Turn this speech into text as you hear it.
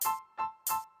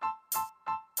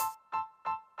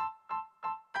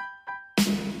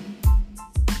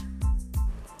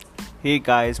Hey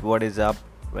guys, what is up?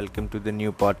 Welcome to the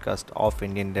new podcast of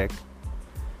Indian Deck.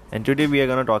 And today we are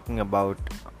going to talking about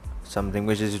something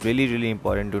which is really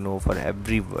important to know for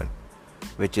everyone,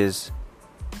 which is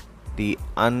the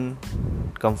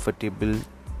uncomfortable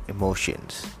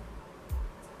emotions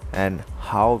and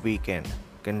how we can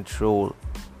control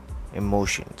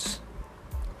emotions.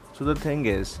 So the thing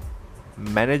is,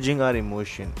 managing our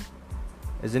emotion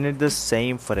isn't it the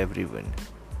same for everyone?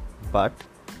 But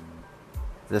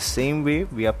the same way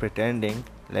we are pretending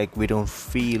like we don't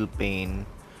feel pain,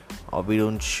 or we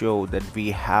don't show that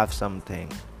we have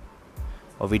something,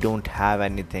 or we don't have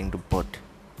anything to put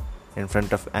in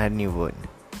front of anyone,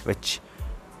 which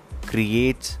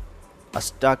creates a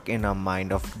stuck in our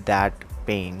mind of that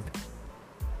pain,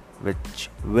 which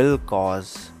will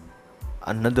cause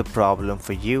another problem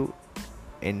for you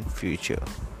in future.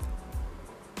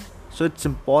 So it's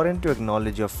important to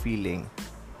acknowledge your feeling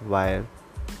while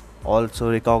also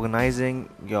recognizing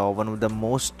your one of the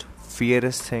most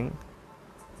fiercest thing,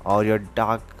 or your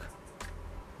dark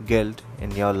guilt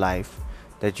in your life,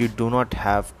 that you do not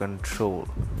have control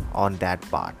on that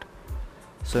part.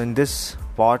 So in this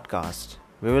podcast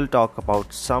we will talk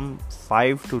about some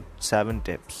 5 to 7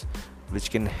 tips which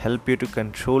can help you to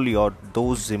control your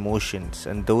those emotions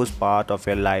and those part of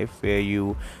your life where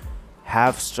you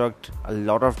have struck a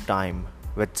lot of time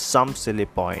with some silly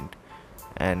point,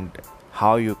 and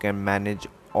how you can manage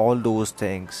all those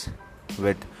things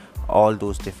with all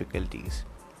those difficulties.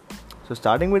 So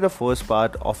starting with the first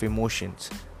part of emotions,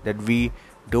 that we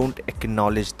don't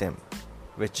acknowledge them,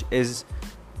 which is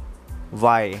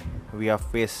why we are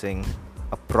facing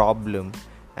a problem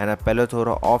and a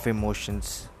plethora of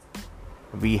emotions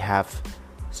we have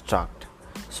struck.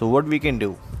 So what we can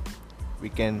do, we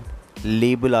can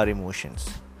label our emotions.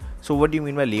 So what do you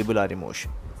mean by label our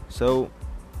emotion? So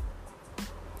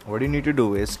what you need to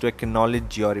do is to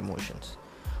acknowledge your emotions,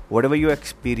 whatever you're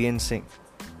experiencing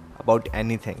about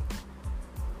anything.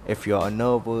 If you're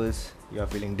nervous, you're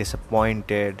feeling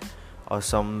disappointed, or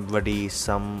something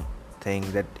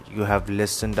that you have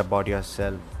listened about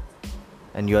yourself,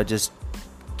 and you're just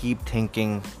keep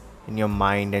thinking in your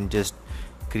mind and just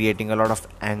creating a lot of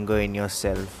anger in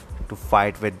yourself to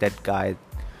fight with that guy.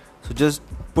 So just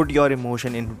put your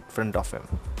emotion in front of him,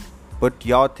 put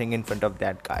your thing in front of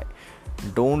that guy.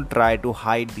 Don't try to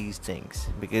hide these things,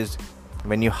 because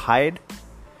when you hide,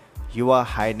 you are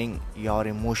hiding your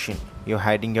emotion, you're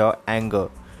hiding your anger,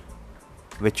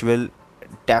 which will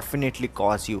definitely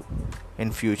cause you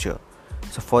in future.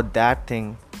 So for that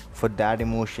thing, for that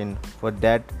emotion, for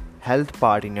that health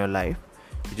part in your life,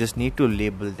 you just need to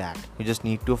label that. You just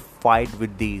need to fight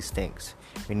with these things.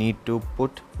 You need to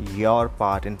put your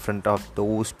part in front of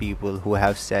those people who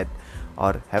have said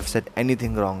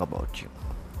anything wrong about you.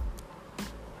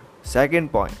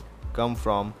 Second point come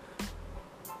from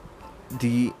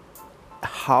the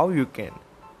how you can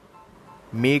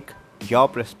make your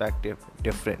perspective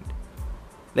different.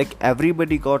 Like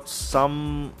everybody got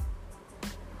some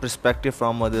perspective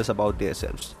from others about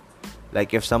themselves.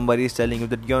 Like if somebody is telling you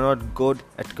that you're not good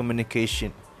at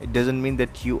communication, it doesn't mean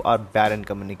that you are bad in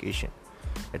communication.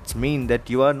 It means that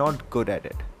you are not good at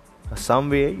it. Some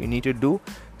way you need to do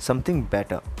something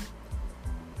better.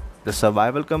 The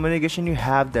survival communication, you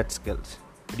have that skills,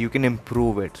 but you can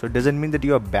improve it. So it doesn't mean that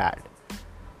you are bad.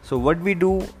 So what we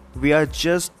do, we are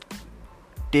just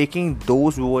taking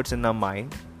those words in our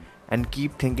mind and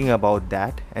keep thinking about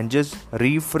that, and just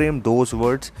reframe those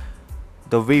words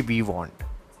the way we want.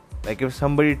 Like if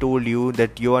somebody told you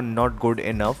that you are not good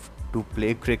enough to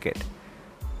play cricket,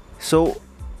 so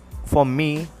for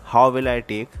me, how will I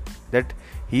take that?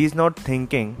 He is not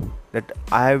thinking that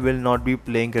I will not be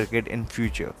playing cricket in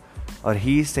future, or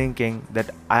he is thinking that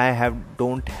I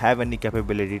don't have any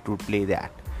capability to play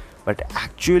that. But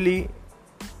actually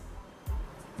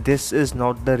this is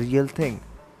not the real thing.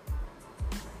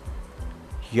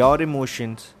 Your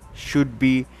emotions should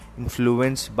be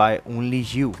influenced by only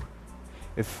you.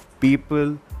 If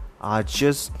people are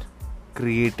just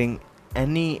creating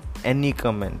any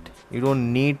comment, you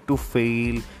don't need to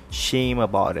feel shame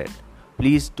about it.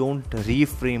 Please don't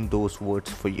reframe those words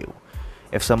for you.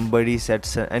 If somebody said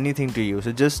anything to you,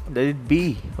 so just let it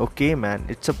be. Okay, man,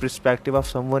 it's a perspective of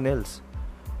someone else.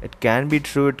 It can be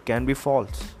true, it can be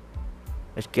false.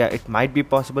 It might be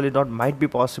possible, it not might be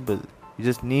possible. You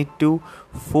just need to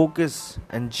focus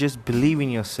and just believe in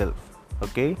yourself.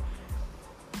 Okay.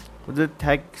 The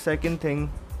second thing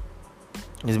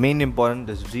is main important,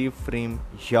 is reframe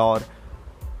your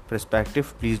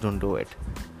perspective. Please don't do it.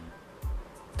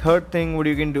 Third thing what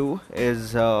you can do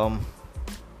is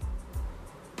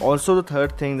also the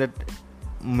third thing, that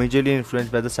majorly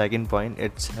influenced by the second point.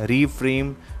 It's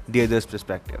reframe the other's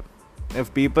perspective.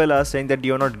 If people are saying that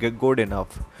you're not good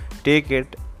enough, take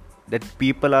it that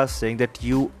people are saying that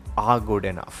you are good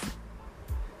enough.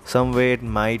 Some way it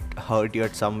might hurt you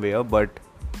at somewhere, but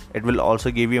it will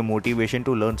also give you a motivation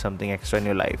to learn something extra in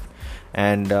your life.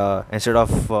 And instead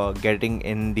of getting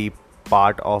in the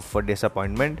part of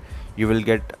disappointment, you will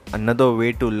get another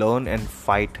way to learn and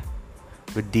fight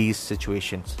with these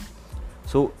situations.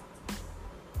 So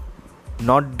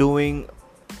not doing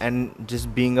and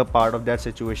just being a part of that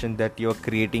situation, that you're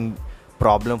creating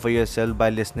problem for yourself by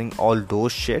listening all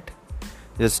those shit,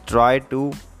 just try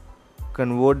to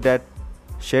convert that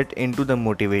shit into the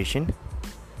motivation,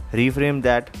 reframe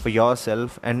that for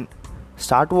yourself, and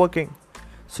start working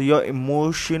so your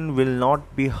emotion will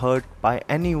not be hurt by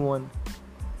anyone.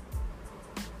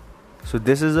 So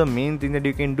this is the main thing that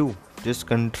you can do. Just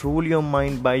control your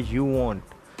mind by you want,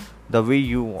 the way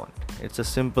you want. It's a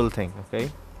simple thing,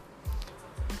 okay?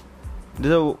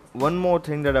 There's one more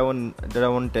thing that I want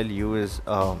to tell you is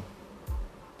that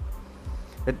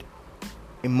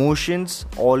emotions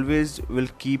always will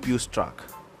keep you stuck.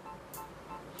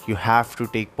 You have to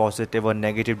take positive or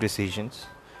negative decisions,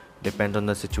 depends on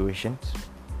the situations.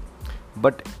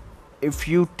 But if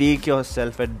you take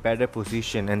yourself at better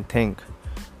position and think,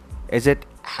 is it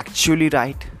actually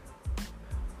right?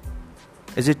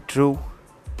 Is it true?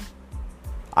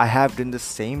 I have done the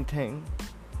same thing.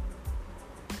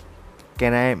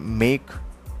 Can I make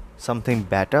something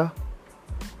better?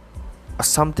 Or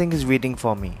something is waiting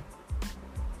for me?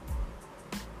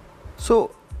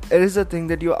 So it is the thing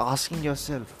that you are asking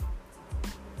yourself.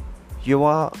 You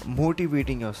are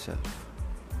motivating yourself.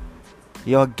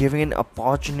 You are giving an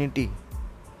opportunity,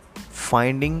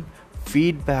 finding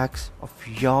feedbacks of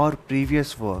your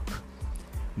previous work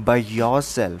by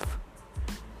yourself,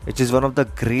 which is one of the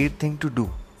great thing to do.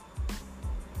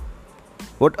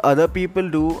 What other people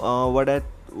do, what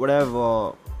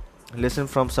I've listened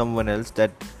from someone else,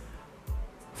 that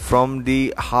from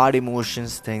the hard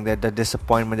emotions thing, that the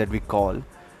disappointment that we call,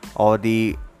 or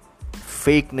the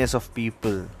fakeness of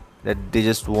people, that they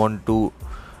just want to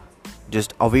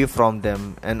just away from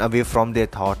them and away from their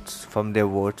thoughts, from their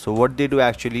words. So what they do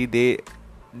actually, they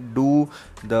do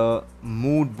the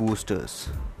mood boosters.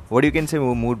 What you can say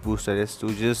mood booster is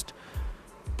to just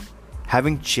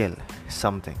having chill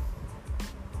something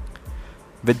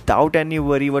without any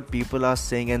worry what people are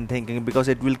saying and thinking, because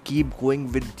it will keep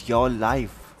going with your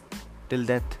life till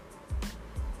death.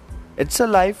 It's a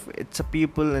life, it's a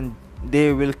people, and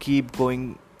they will keep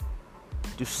going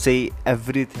to say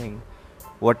everything,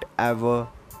 whatever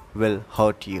will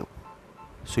hurt you.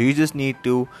 So you just need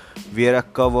to wear a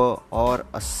cover or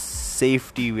a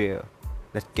safety wear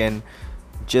that can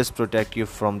just protect you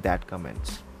from that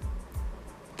comments.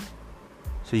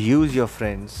 So use your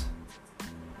friends,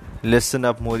 listen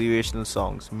up motivational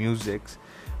songs, musics,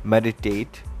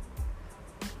 meditate,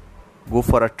 go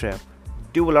for a trip,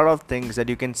 do a lot of things that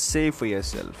you can say for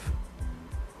yourself,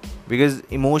 because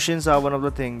emotions are one of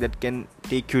the things that can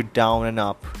take you down and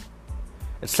up.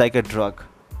 It's like a drug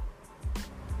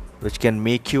which can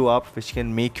make you up, which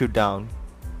can make you down.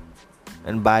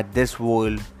 And by this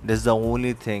world, this is the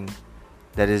only thing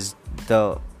that is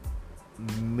the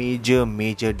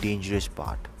major dangerous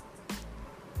part.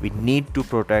 We need to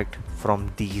protect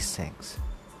from these things.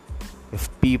 If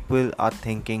people are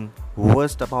thinking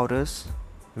worst about us,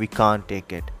 we can't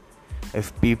take it.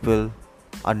 If people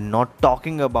are not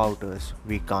talking about us,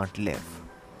 we can't live.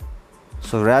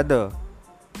 So rather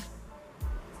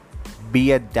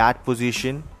be at that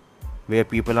position where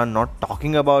people are not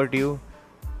talking about you.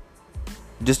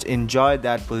 Just enjoy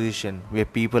that position where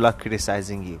people are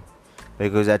criticizing you,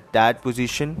 because at that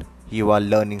position you are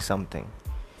learning something.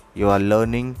 You are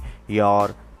learning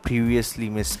your previously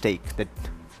mistake that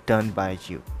done by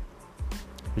you.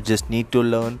 You just need to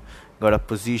learn, got a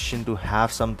position to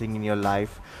have something in your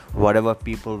life. Whatever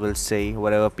people will say,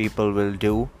 whatever people will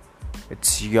do,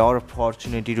 it's your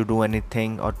opportunity to do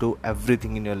anything or do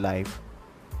everything in your life.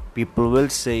 People will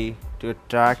say to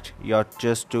attract, you're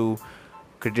just to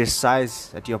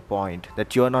criticize at your point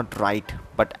that you are not right,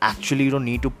 but actually you don't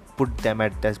need to put them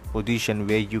at that position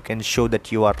where you can show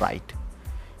that you are right.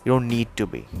 You don't need to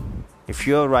be. If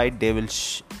you are right, they will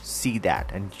see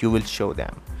that and you will show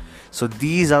them. So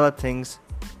these are the things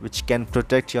which can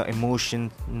protect your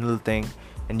emotional thing,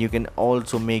 and you can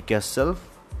also make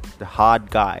yourself the hard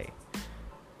guy.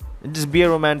 Just be a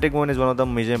romantic one is one of the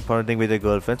major important things with your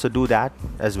girlfriend, so do that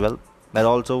as well. But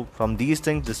also from these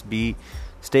things, just be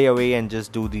stay away and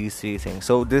just do these three things.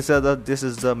 So this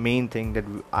is the main thing that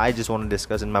I just want to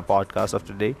discuss in my podcast of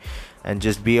today. And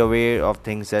just be aware of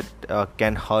things that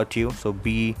can hurt you, so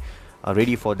be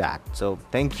ready for that. So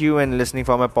thank you and listening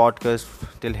for my podcast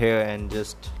till here, and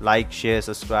just like, share,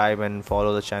 subscribe and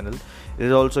follow the channel. There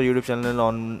is also a YouTube channel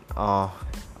on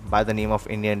by the name of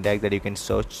Indian Deck that you can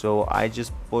search. So I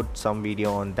just put some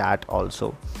video on that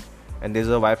also. And there's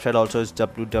a website also, is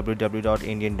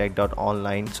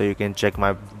www.indiandeck.online, so you can check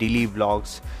my daily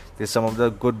vlogs. There's some of the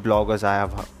good bloggers I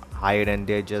have hired, and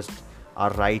they just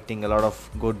are writing a lot of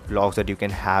good blogs that you can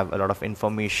have a lot of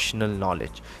informational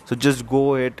knowledge. So just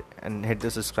go ahead and hit the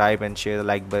subscribe and share the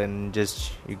like button.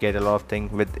 Just you get a lot of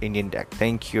things with Indian Deck.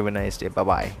 Thank you. Have a nice day. Bye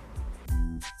bye.